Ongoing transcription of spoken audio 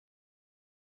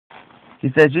He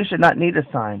says, you should not need a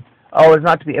sign. Oh, it's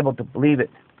not to be able to believe it.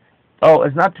 Oh,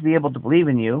 it's not to be able to believe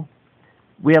in you.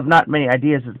 We have not many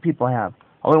ideas as the people have.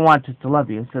 All we want is to love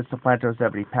you, says Supplanter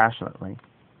Zebedee passionately.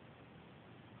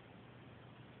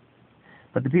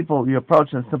 But the people you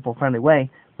approach in a simple, friendly way,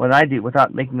 what I do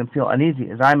without making them feel uneasy,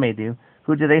 as I may do,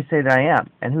 who do they say that I am?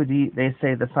 And who do they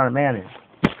say the Son of Man is?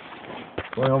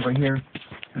 Going over here,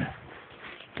 it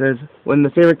says, when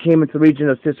the Savior came into the region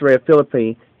of Caesarea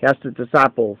Philippi, he asked his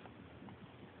disciples.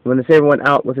 When the Savior went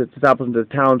out with his disciples into the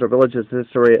towns or villages of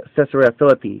Caesarea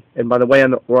Philippi, and by the way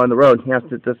on the road, he asked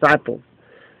his disciples.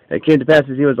 And it came to pass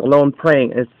as he was alone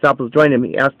praying, and his disciples joined him,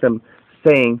 he asked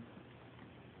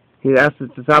his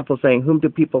disciples, saying, whom do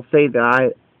people say that I,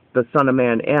 the Son of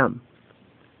Man, am?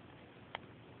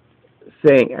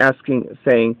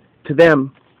 Saying to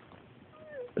them,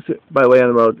 by the way on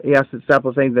the road, he asked the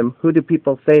disciples, saying to them, who do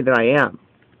people say that I am?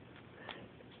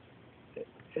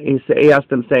 He asked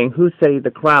them, saying, who say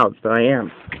the crowds that I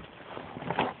am?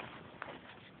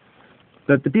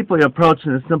 That the people you approach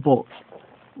in a simple,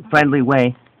 friendly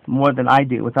way, more than I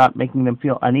do, without making them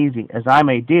feel uneasy, as I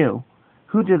may do,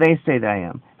 who do they say that I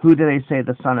am? Who do they say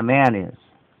the Son of Man is?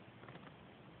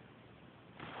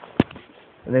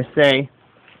 And they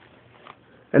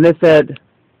answered,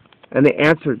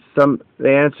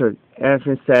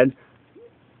 and said,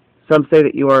 some say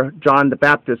that you are John the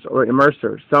Baptist or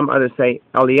Immerser. Some others say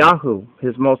Eliyahu,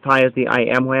 his most high is the I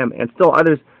am who am. And still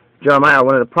others, Jeremiah,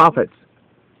 one of the prophets.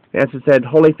 The answer said,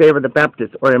 Holy Favor the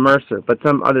Baptist or Immerser. But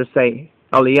some others say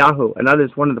Eliyahu, and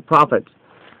others one of the prophets.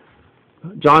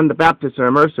 John the Baptist or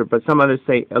Immerser, but some others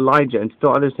say Elijah, and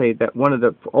still others say that one of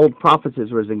the old prophets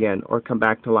is risen again or come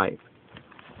back to life.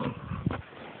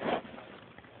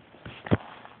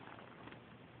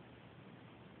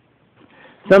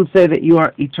 Some say that you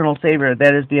are eternal Savior,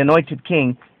 that is the anointed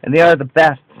King, and they are the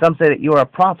best. Some say that you are a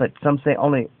prophet. Some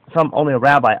only a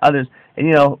rabbi. Others,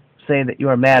 say that you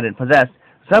are mad and possessed.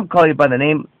 Some call you by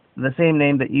the same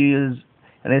name that you use,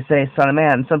 and they say Son of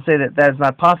Man. And some say that is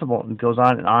not possible, and it goes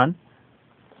on and on.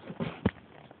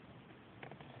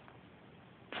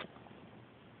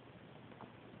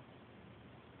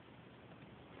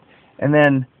 And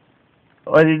then,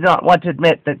 or they do not want to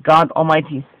admit that God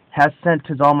Almighty has sent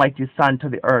his almighty Son to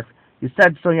the earth. You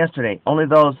said so yesterday. Only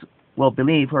those will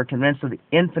believe who are convinced of the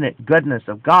infinite goodness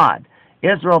of God.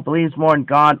 Israel believes more in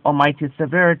God Almighty's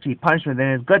severity, punishment,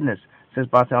 than his goodness, says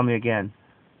Bartholomew again.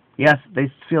 Yes,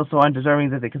 they feel so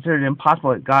undeserving that they consider it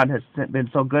impossible that God has been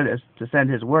so good as to send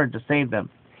his word to save them.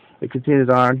 It continues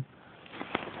on.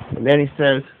 And then he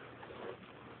says,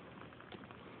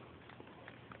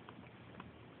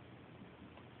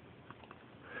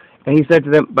 and he said to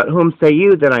them, but whom say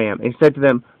you that I am? And he said to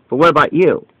them, but what about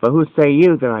you? But who say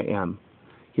you that I am?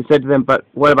 He said to them, but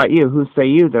what about you? Who say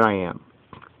you that I am?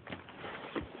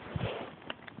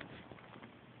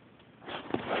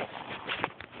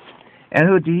 And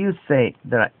who do you say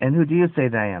that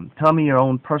I am? Tell me your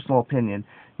own personal opinion,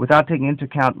 without taking into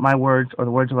account my words or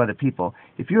the words of other people.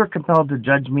 If you were compelled to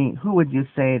judge me, who would you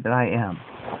say that I am?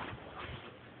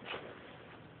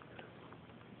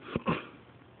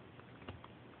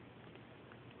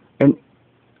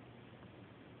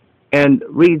 And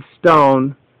Reed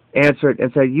Stone answered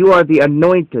and said, you are the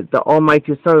anointed, the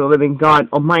almighty Son of the living God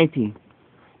Almighty.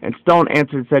 And Stone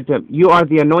answered and said to him, you are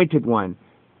the anointed one.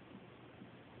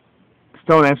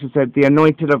 Stone answered and said, the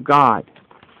anointed of God.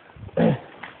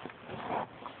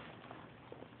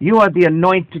 You are the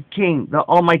anointed King, the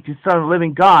almighty Son of the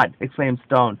living God, exclaimed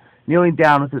Stone, kneeling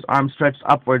down with his arms stretched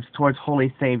upwards towards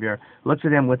Holy Savior, looks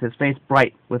at him with his face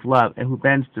bright with love, and who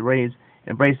bends to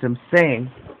embrace him,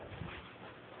 saying,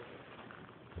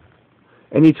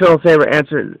 and the eternal Savior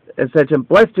answered and said to him,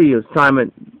 blessed are you,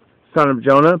 Simon, son of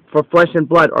Jonah, for flesh and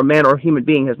blood, or man or human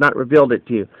being, has not revealed it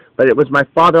to you, but it was my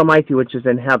Father Almighty which is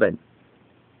in heaven.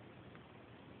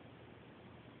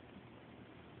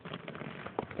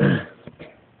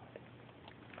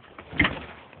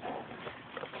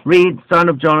 Read, son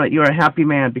of Jonah, you are a happy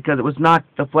man, because it was not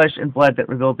the flesh and blood that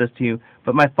revealed this to you,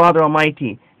 but my Father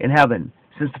Almighty in heaven.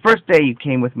 Since the first day you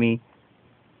came with me,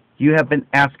 you have been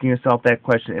asking yourself that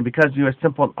question, and because you are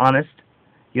simple and honest,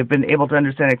 you have been able to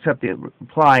understand and accept the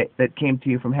reply that came to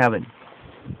you from heaven.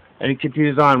 And he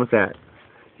continues on with that.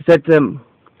 He said to them,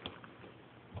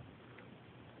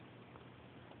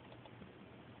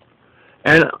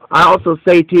 and I also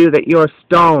say to you that you are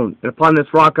stone, and upon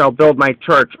this rock I'll build my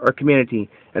church or community,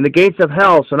 and the gates of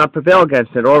hell shall not prevail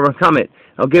against it or overcome it.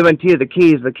 I'll give unto you the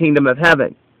keys of the kingdom of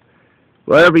heaven.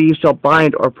 Whatever you shall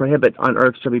bind or prohibit on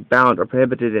earth shall be bound or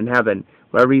prohibited in heaven.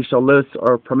 Whatever you shall loose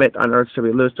or permit on earth shall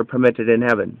be loosed or permitted in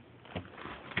heaven.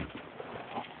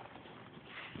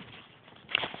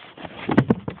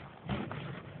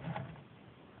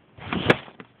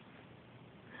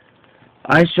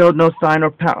 I showed no sign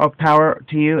or power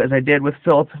to you, as I did with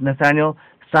Philip, Nathanael,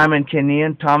 Simon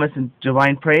Cananean, Thomas, and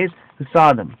divine praise, who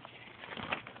saw them.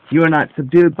 You are not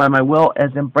subdued by my will,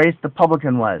 as embraced the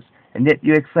publican was, and yet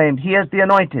you exclaimed, He is the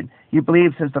anointed. You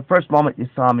believed since the first moment you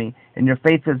saw me, and your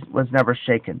faith was never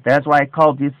shaken. That's why I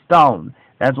called you Stone.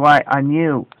 That's why on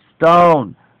you,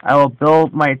 Stone, I will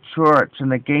build my church, and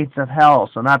the gates of hell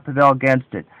shall not prevail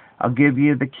against it. I'll give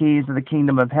you the keys of the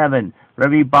kingdom of heaven.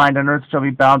 Whatever you bind on earth shall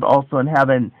be bound also in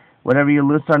heaven. Whatever you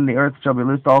loose on the earth shall be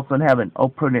loosed also in heaven. O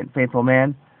prudent, faithful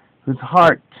man, whose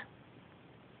heart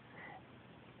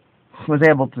was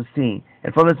able to see.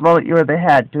 And from this moment you are the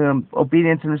head, to whom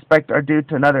obedience and respect are due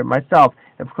to another, myself,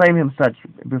 and proclaim him such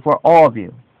before all of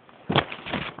you.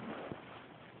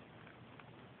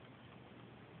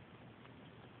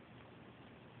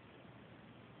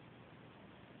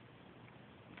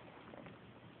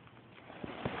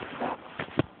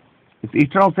 If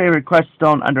eternal favor crushed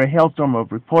Stone under a hailstorm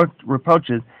of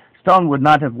reproaches, Stone would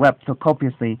not have wept so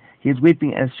copiously. He is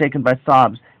weeping as shaken by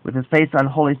sobs, with his face on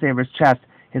Holy Savior's chest.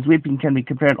 His weeping can be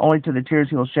compared only to the tears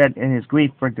he will shed in his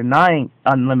grief for denying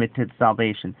unlimited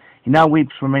salvation. He now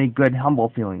weeps for many good,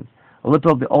 humble feelings. A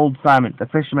little of the old Simon, the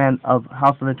fisherman of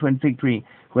House of the Twin Fig Tree,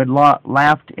 who had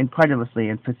laughed incredulously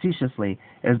and facetiously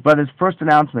at his brother's first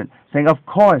announcement, saying, Of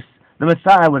course, the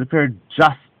Messiah would appear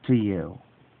just to you.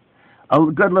 A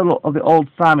good little of the old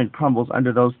Simon crumbles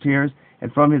under those tears,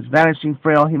 and from his vanishing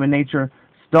frail human nature,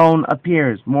 Stone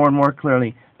appears more and more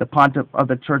clearly, the pontiff of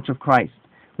the Church of Christ.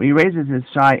 When he raises his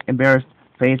shy, embarrassed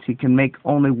face, he can make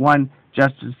only one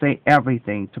gesture to say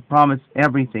everything, to promise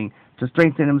everything, to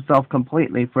strengthen himself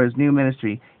completely for his new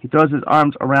ministry. He throws his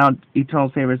arms around Eternal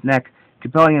Savior's neck,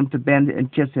 compelling him to bend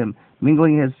and kiss him,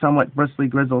 mingling his somewhat bristly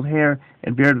grizzled hair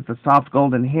and beard with the soft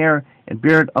golden hair and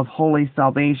beard of holy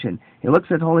salvation. He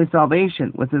looks at holy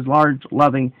salvation with his large,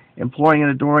 loving, imploring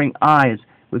and adoring eyes,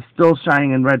 with still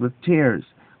shining and red with tears,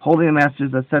 holding the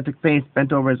Master's ascetic face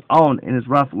bent over his own in his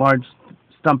rough, large,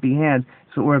 stumpy hands,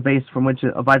 so it were a vase from which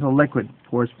a vital liquid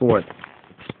pours forth.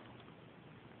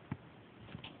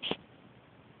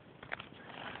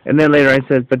 And then later I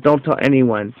said, but don't tell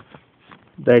anyone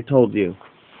that I told you.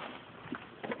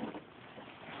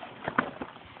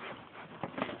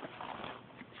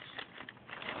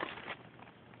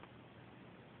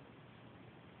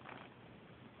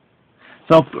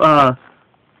 So,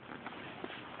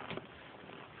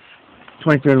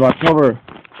 23rd of October,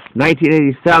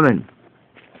 1987.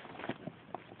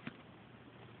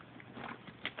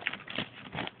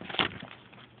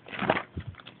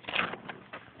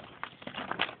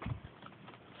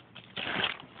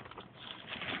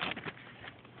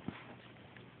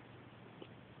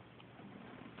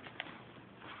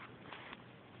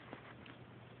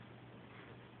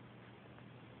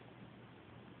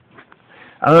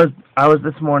 I was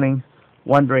this morning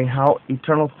wondering how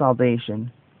eternal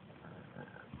salvation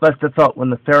must have felt when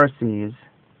the Pharisees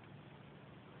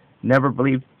never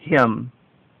believed him,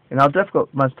 and how difficult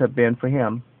it must have been for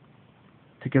him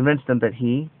to convince them that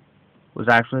he was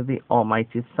actually the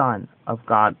Almighty Son of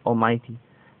God Almighty.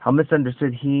 How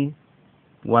misunderstood he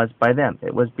was by them.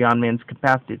 It was beyond man's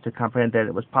capacity to comprehend that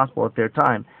it was possible at their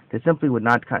time. They simply would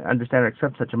not understand or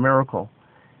accept such a miracle.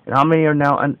 And how many are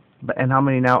now, and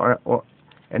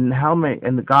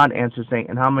the God answers saying,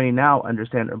 and how many now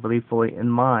understand or believe fully in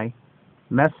my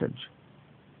message?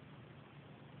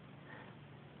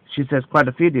 She says, quite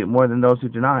a few do, more than those who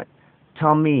do not.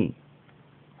 Tell me,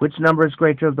 which number is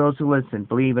greater of those who listen,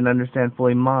 believe, and understand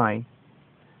fully my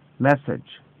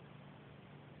message?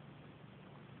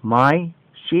 My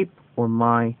sheep or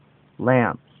my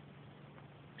lambs?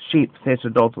 Sheep,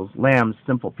 sacerdotes, lambs,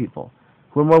 simple people,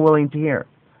 who are more willing to hear.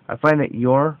 I find that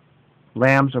your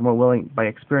lambs are more willing by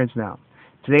experience now.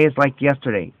 Today is like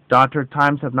yesterday. Daughter,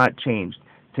 times have not changed.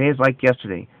 Today is like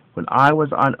yesterday. When I was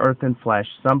on earth in flesh,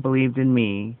 some believed in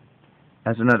me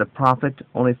as another prophet.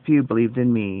 Only few believed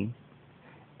in me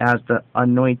as the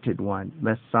anointed one,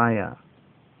 Messiah.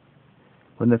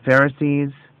 When the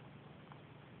Pharisees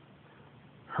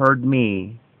heard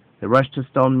me, they rushed to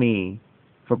stone me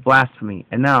for blasphemy.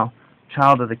 And now,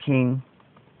 child of the King,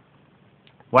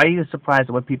 why are you surprised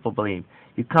at what people believe?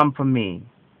 You come from me,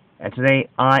 and today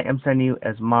I am sending you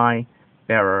as my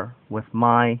bearer with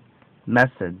my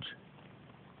message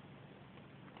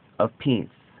of peace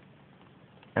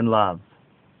and love.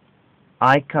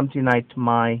 I come to unite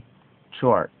my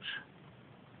church.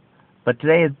 But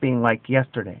today is being like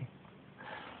yesterday.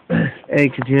 And he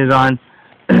continues on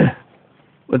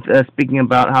with speaking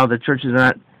about how the churches are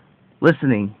not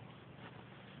listening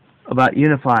about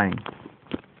unifying.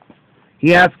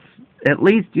 He asks, at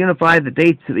least unify the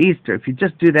dates of Easter. If you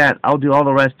just do that, I'll do all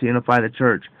the rest to unify the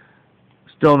church.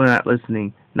 Still they're not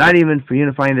listening. Not even for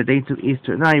unifying the dates of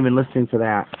Easter. Not even listening for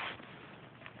that.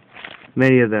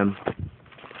 Many of them.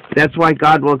 That's why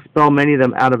God will expel many of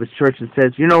them out of His church and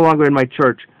says, you're no longer in my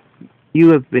church.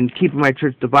 You have been keeping my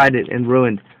church divided and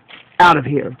ruined. Out of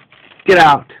here. Get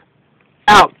out.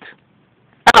 Out.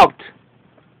 Out.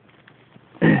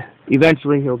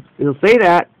 Eventually he'll say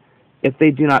that if they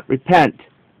do not repent.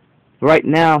 Right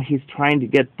now He's trying to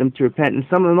get them to repent, and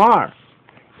some of them are.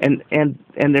 And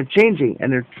they're changing,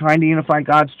 and they're trying to unify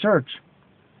God's church.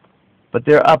 But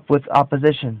they're up with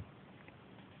opposition.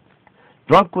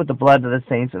 Drunk with the blood of the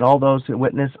saints and all those who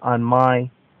witness on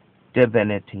my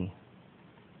divinity.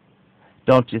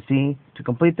 Don't you see? To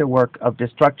complete their work of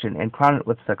destruction and crown it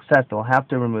with success, they'll have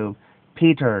to remove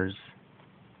Peter's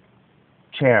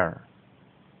chair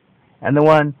and the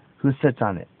one who sits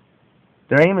on it.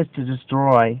 Their aim is to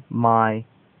destroy my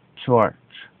church.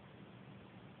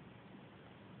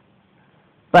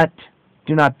 But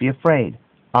do not be afraid.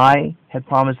 I had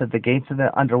promised that the gates of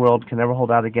the underworld can never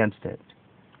hold out against it.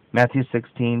 Matthew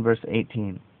 16, verse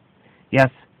 18. Yes,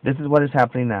 this is what is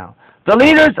happening now. The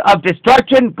leaders of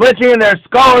destruction, glittering in their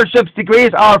scholarships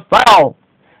degrees, are foul.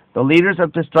 The leaders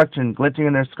of destruction, glittering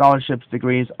in their scholarships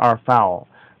degrees, are foul.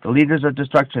 The leaders of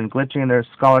destruction, glittering in their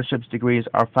scholarships degrees,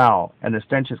 are foul, and the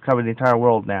stench has covered the entire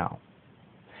world now.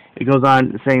 It goes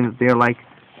on saying that they're like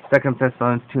 2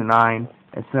 Thessalonians 2:9,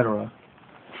 etc.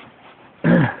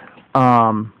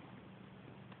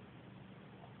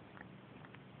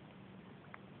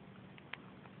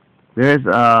 There's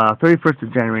 31st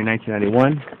of January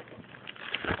 1991.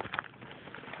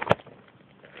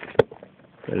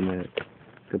 Wait a minute.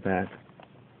 Go back.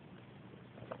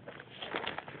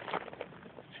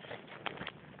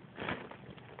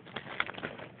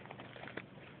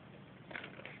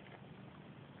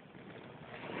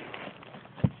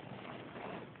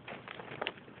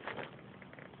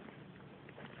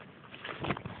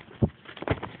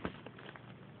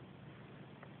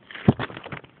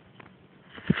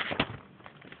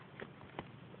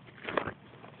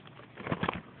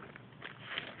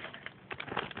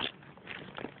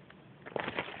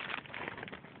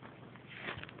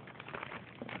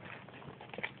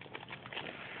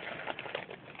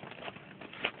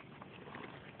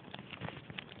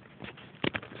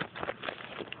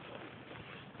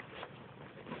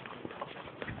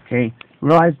 Okay,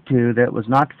 realize too that it was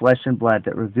not flesh and blood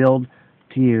that revealed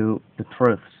to you the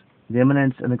truths. The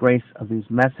eminence and the grace of these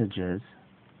messages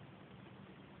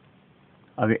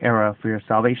of your era for your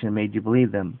salvation made you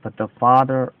believe them, but the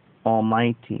Father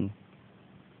Almighty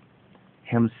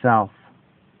Himself,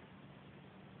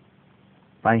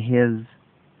 by His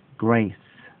grace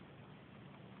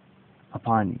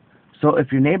upon you. So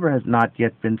if your neighbor has not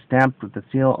yet been stamped with the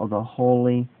seal of the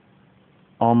Holy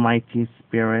Almighty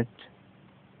Spirit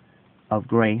of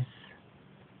grace,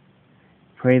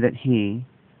 pray that he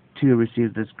too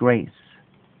receives this grace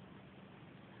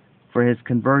for his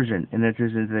conversion and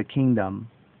enters into the kingdom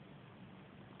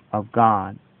of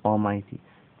God Almighty.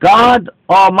 God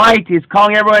Almighty is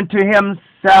calling everyone to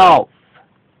Himself.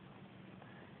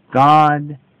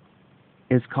 God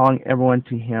is calling everyone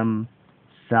to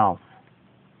Himself.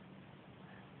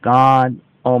 God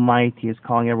Almighty is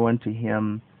calling everyone to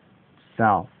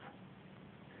Himself.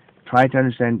 Try to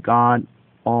understand God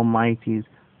Almighty's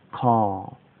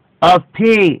call of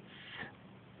peace,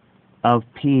 of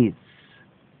peace,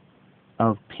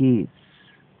 of peace,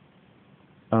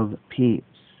 of peace.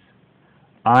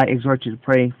 I exhort you to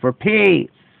pray for peace,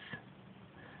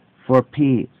 for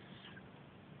peace,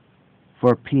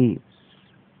 for peace.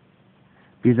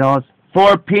 Be zealous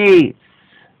for peace,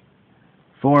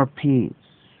 for peace,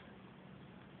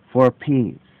 for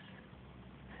peace.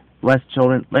 Blessed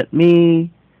children, let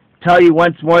me tell you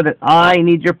once more that I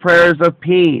need your prayers of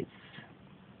peace.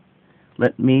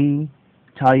 Let me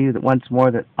tell you that once more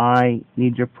that I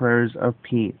need your prayers of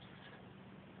peace.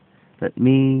 Let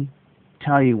me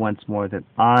tell you once more that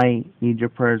I need your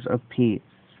prayers of peace.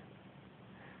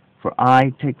 For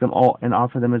I take them all and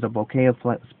offer them as a bouquet of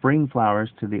spring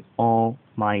flowers to the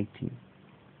Almighty.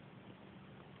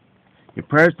 Your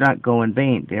prayers do not go in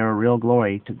vain. They are a real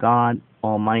glory to God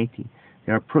Almighty.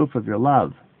 They are proof of your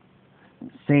love.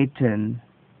 Satan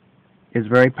is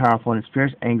very powerful, and his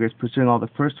fierce anger is pursuing all the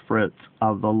first fruits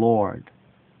of the Lord,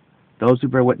 those who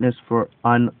bear witness for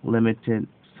unlimited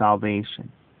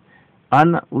salvation.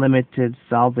 Unlimited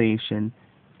salvation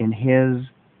in his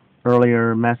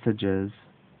earlier messages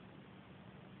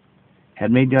had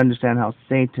made you understand how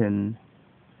Satan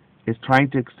is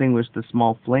trying to extinguish the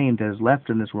small flame that is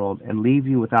left in this world and leave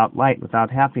you without light,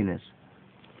 without happiness.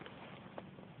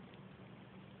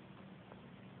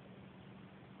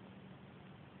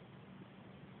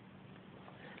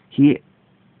 He,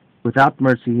 without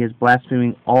mercy, he is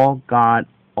blaspheming all God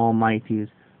Almighty's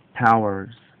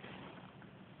powers.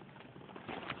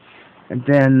 And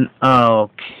then,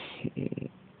 okay.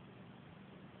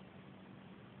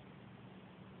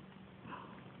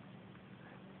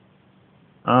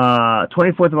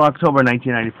 24th of October,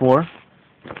 1994.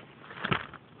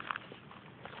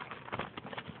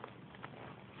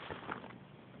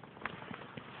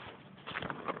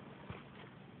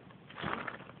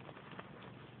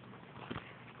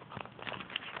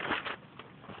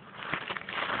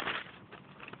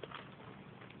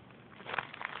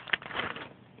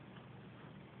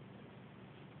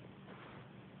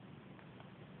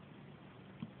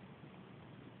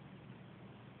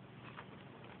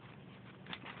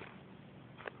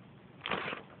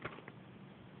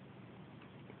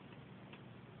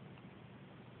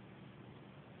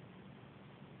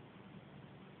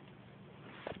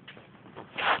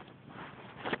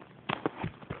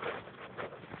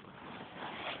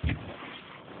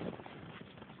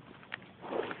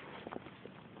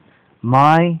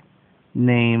 My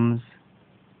names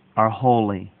are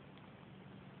holy.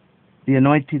 The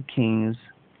anointed kings,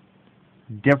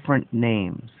 different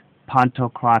names.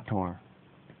 Pantocrator,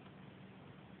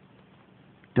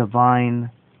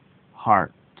 divine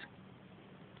heart.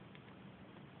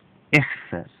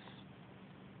 Ichthus,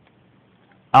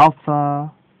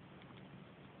 Alpha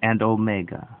and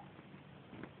Omega.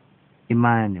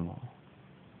 Emmanuel,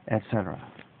 etc.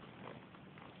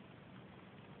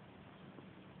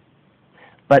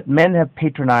 But men have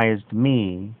patronized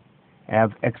me,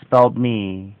 have expelled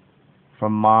me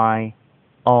from my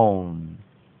own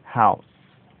house,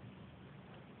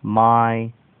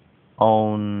 my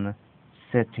own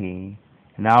city,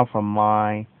 and now from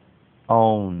my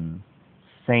own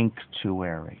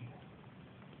sanctuary.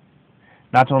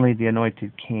 Not only the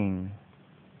anointed king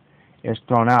is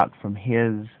thrown out from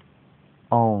his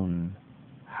own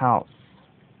house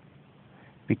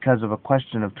because of a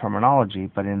question of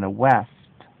terminology, but in the West,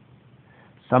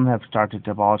 some have started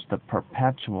to abolish the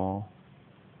perpetual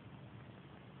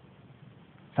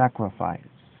sacrifice.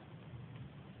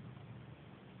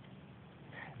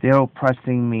 They are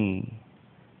oppressing me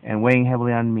and weighing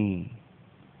heavily on me.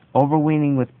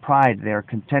 Overweening with pride, they are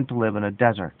content to live in a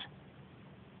desert.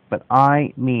 But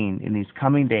I mean, in these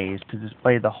coming days, to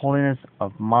display the holiness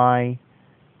of my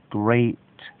great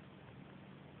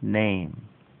name,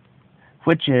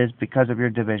 which is, because of your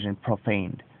division,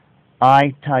 profaned.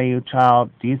 I tell you, child,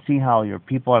 do you see how your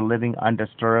people are living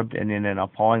undisturbed and in an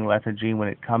appalling lethargy when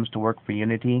it comes to work for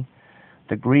unity?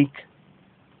 The Greek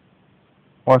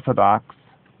Orthodox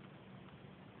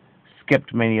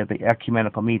skipped many of the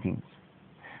ecumenical meetings.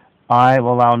 I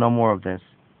will allow no more of this.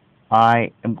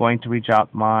 I am going to reach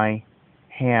out my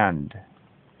hand,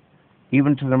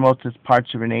 even to the remotest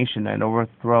parts of your nation, and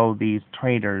overthrow these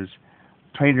traitors.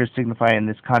 Traitors signify in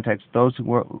this context those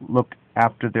who look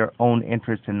after their own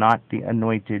interests and not the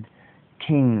anointed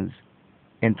king's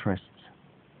interests.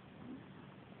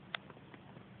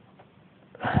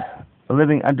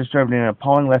 Living undisturbed in an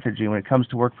appalling lethargy when it comes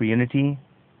to work for unity,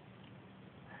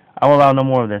 I will allow no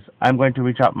more of this. I am going to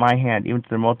reach out my hand, even to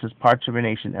the remotest parts of your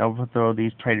nation, and overthrow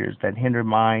these traitors that hinder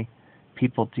my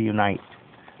people to unite.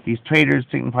 These traitors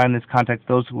signify in this context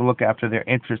those who will look after their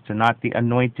interests and not the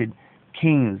anointed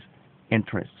king's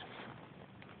interests.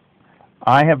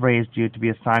 I have raised you to be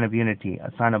a sign of unity,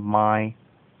 a sign of my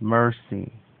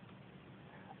mercy,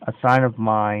 a sign of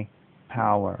my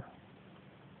power.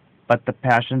 But the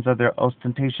passions of their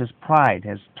ostentatious pride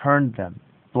has turned them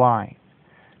blind.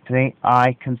 Today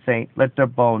I can say, let their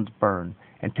bones burn,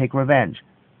 and take revenge.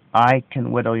 I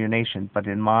can whittle your nation, but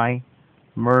in my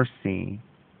mercy,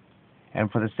 and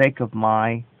for the sake of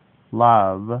my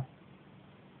love,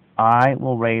 I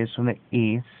will raise from the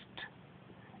east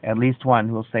at least one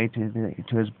who will say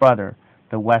to his brother,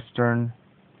 the western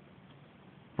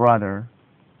brother,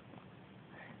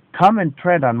 come and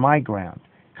tread on my ground.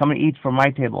 Come and eat from my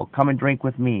table. Come and drink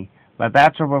with me. My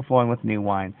vats are overflowing with new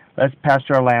wine. Let's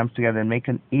pasture our lambs together and make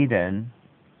an Eden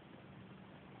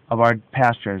of our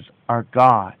pastures, our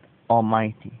God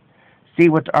Almighty. See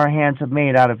what our hands have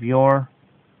made out of your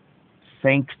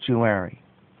sanctuary.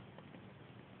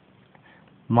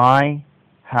 My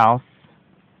house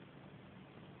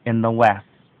in the west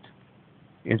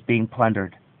is being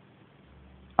plundered.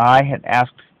 I had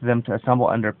asked them to assemble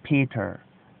under Peter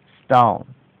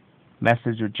Stone,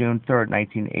 message of June 3rd,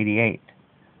 1988,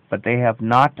 but they have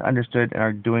not understood and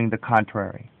are doing the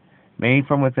contrary. Many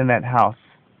from within that house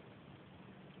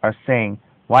are saying,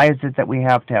 why is it that we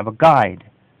have to have a guide?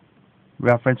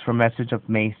 Reference from message of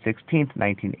May 16th,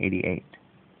 1988.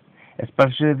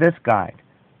 Especially this guide.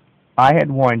 I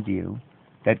had warned you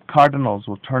that cardinals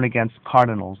will turn against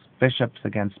cardinals, bishops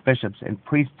against bishops, and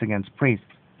priests against priests.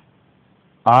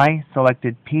 I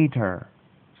selected Peter,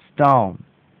 stone,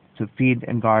 to feed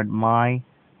and guard my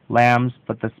lambs,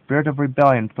 but the spirit of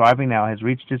rebellion, thriving now, has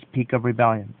reached its peak of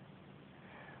rebellion.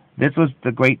 This was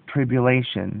the great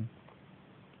tribulation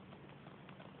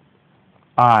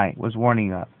I was warning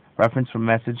you of. Reference from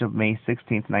message of May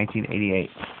 16, 1988.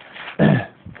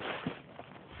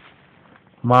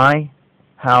 My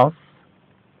house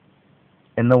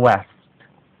in the west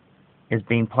is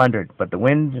being plundered, but the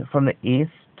wind from the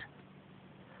east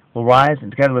will rise,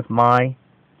 and together with my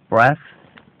breath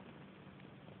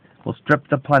will strip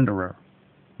the plunderer.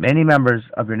 Many members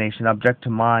of your nation object to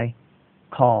my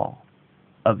call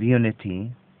of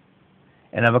unity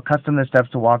and have accustomed their steps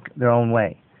to walk their own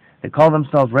way. They call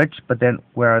themselves rich, but then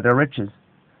where are their riches?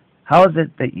 How is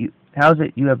it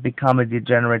you have become a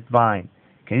degenerate vine?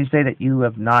 Can you say that you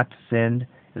have not sinned?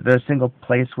 Is there a single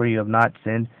place where you have not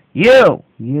sinned? You,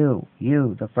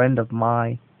 the friend of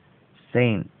my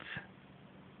saints,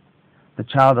 the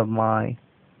child of my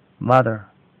mother.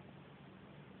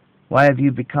 Why have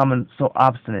you become so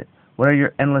obstinate? What are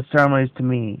your endless ceremonies to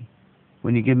me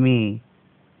when you give me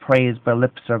praise by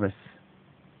lip service?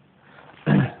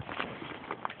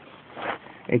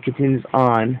 It continues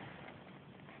on.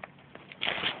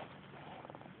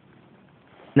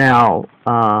 Now,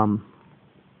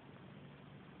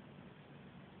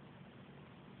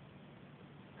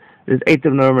 this is 8th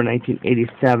of November,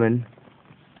 1987.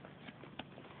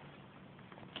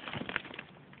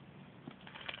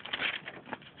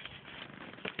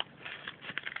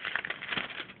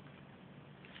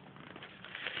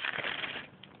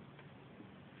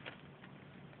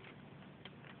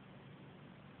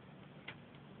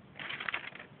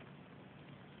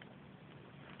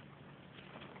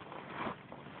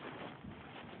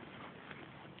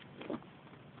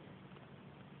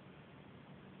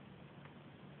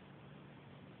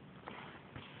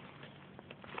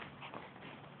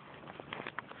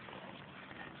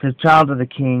 Says, child of the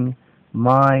king,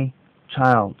 my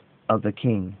child of the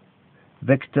king,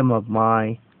 victim of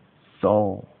my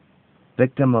soul,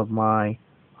 victim of my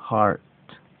heart.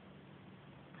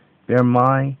 Bear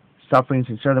my sufferings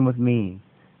and share them with me.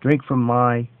 Drink from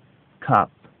my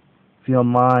cup. Feel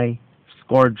my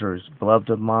scourgers,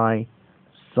 beloved of my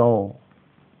soul.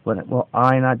 What will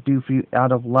I not do for you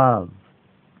out of love?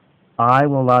 I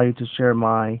will allow you to share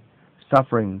my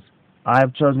sufferings. I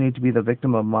have chosen you to be the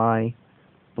victim of my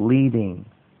bleeding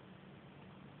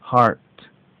heart.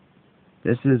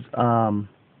 This is 8th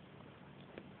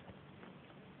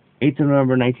of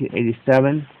November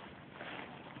 1987.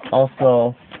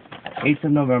 Also 8th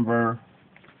of November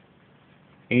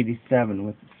 87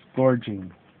 with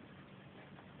scourging.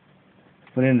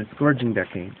 Put in the scourging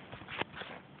decade.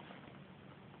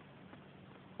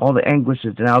 All the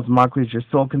anguishes, denials, mockeries your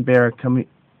soul can bear, come,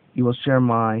 you will share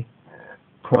my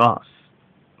cross.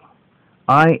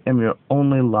 I am your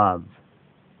only love.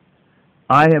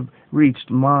 I have reached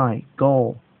my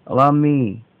goal. Allow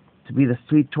me to be the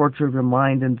sweet torture of your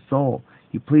mind and soul.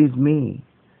 You please me,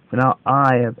 for now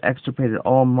I have extirpated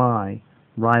all my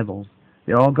rivals.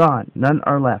 They are all gone. None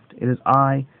are left. It is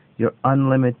I, your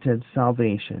unlimited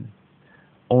salvation,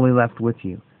 only left with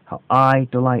you. How I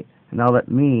delight. And now let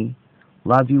me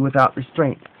love you without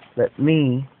restraint. Let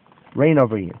me reign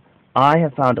over you. I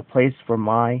have found a place for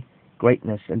my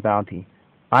greatness and bounty.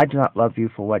 I do not love you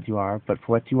for what you are, but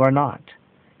for what you are not.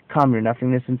 Come, your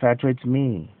nothingness infatuates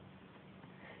me.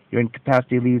 Your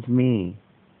incapacity leaves me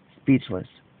speechless.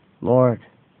 Lord,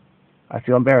 I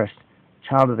feel embarrassed.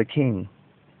 Child of the King,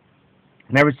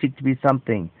 never seek to be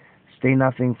something. Stay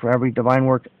nothing, for every divine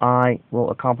work I will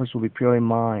accomplish will be purely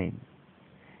mine,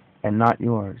 and not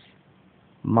yours.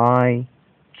 My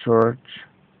church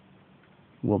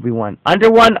will be one. Under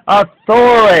one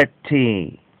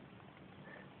authority.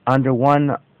 Under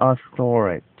one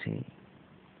authority.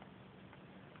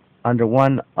 Under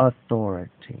one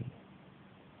authority.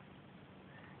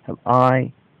 Have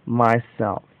I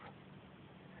myself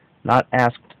not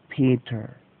asked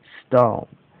Peter, stone,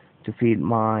 to feed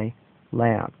my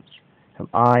lambs? Have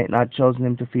I not chosen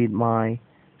him to feed my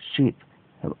sheep?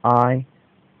 Have I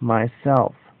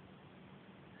myself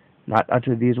not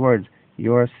uttered these words,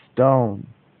 your stone,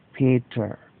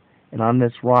 Peter, and on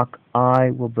this rock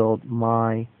I will build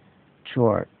my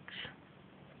church?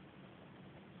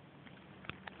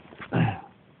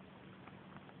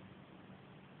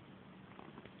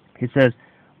 He says,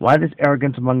 why this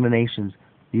arrogance among the nations,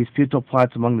 these futile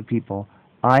plots among the people?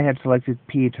 I had selected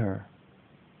Peter,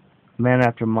 a man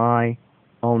after my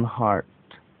own heart,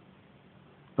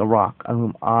 the rock on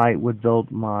whom I would build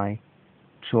my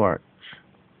church.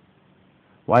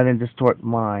 Why then distort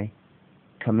my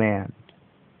command?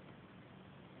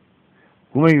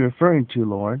 Whom are you referring to,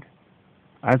 Lord?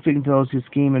 I am speaking to those who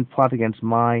scheme and plot against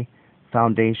my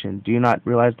foundation. Do you not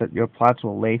realize that your plots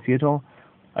will lay futile?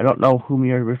 I don't know whom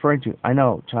you are referring to. I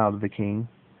know, child of the king.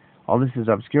 All this is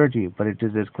obscurity, but it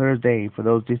is as clear as day for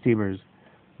those deceivers.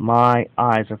 My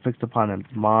eyes are fixed upon them,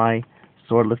 my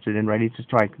sword lifted and ready to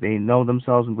strike. They know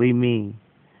themselves and believe me.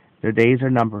 Their days are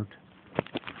numbered.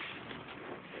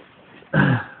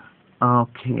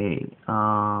 Okay,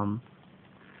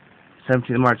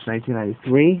 17th March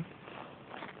 1993.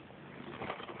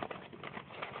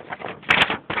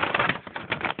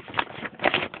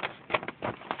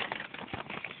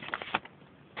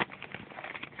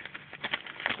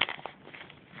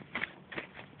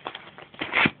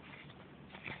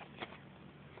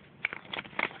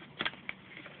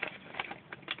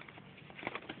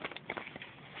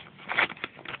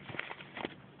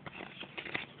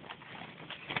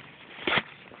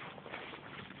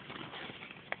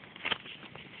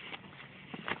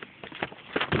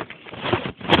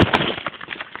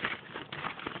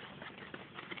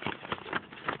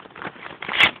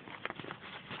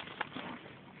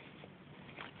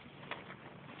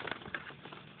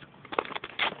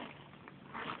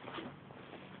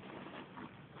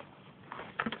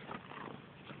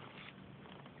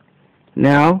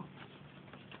 Now,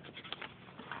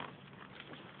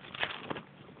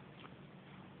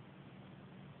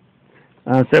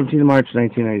 uh, 17th March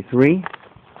 1993.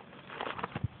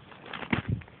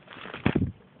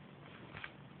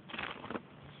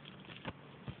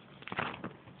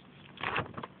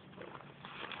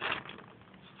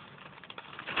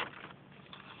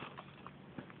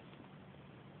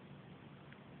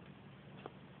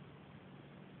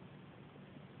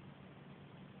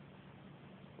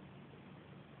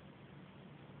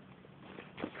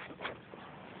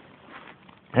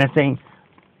 And it's saying,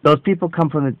 those people come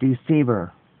from the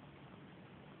deceiver.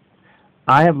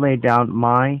 I have laid down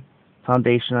my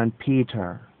foundation on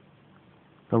Peter,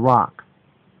 the rock,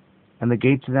 and the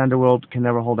gates of the underworld can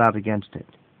never hold out against it.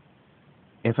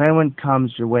 If anyone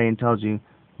comes your way and tells you,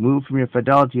 move from your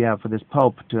fidelity you have for this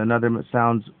pope to another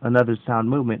sound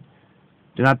movement,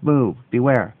 do not move.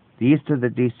 Beware. The yeast of the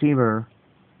deceiver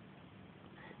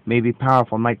may be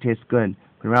powerful, might taste good,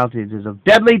 but in reality it is of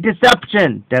deadly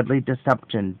deception, deadly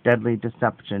deception, deadly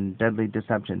deception, deadly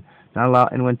deception. Do not allow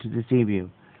anyone to deceive you.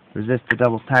 Resist the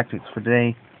devil's tactics. For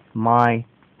today, my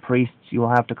priests, you will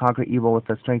have to conquer evil with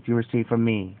the strength you receive from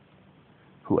me,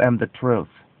 who am the truth.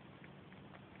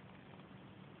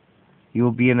 You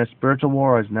will be in a spiritual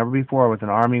war as never before with an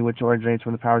army which originates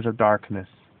from the powers of darkness.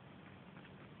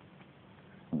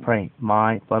 Pray,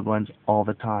 my blood ones, all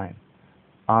the time.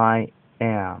 I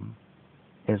am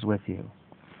is with you.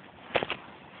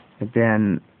 And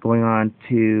then going on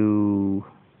to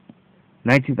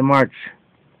 19th of March,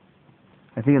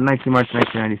 I think it's 19th of March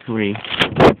 1993,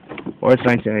 or it's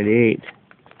 1998.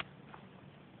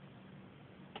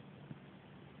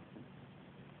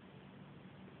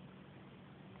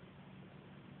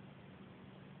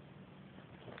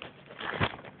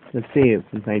 Let's see, it's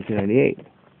 1998.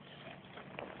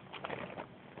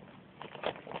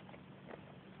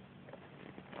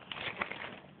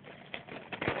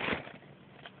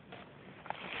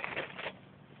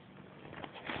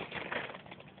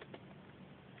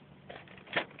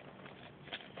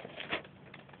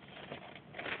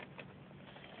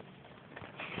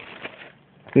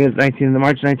 I think it's 19th of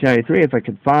March 1993, if I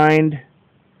could find.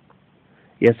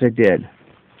 Yes, I did.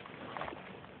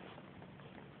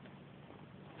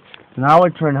 Now I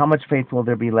return, how much faith will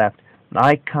there be left? When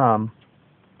I come,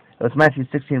 it was Matthew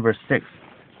 16, verse 6.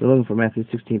 We're looking for Matthew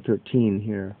 16, 13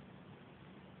 here.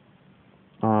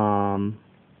 I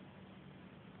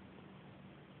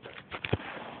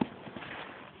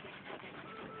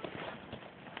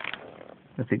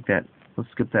think that,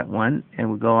 let's skip that one, and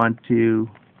we'll go on to,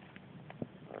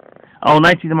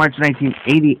 19th of March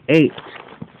 1988.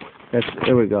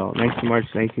 There we go, 19th of March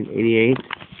 1988.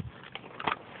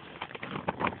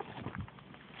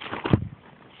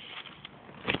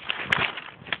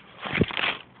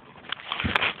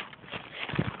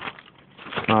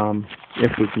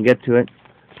 If we can get to it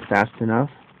fast enough.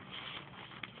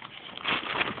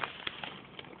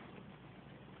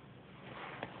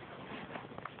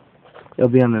 It'll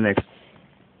be on the next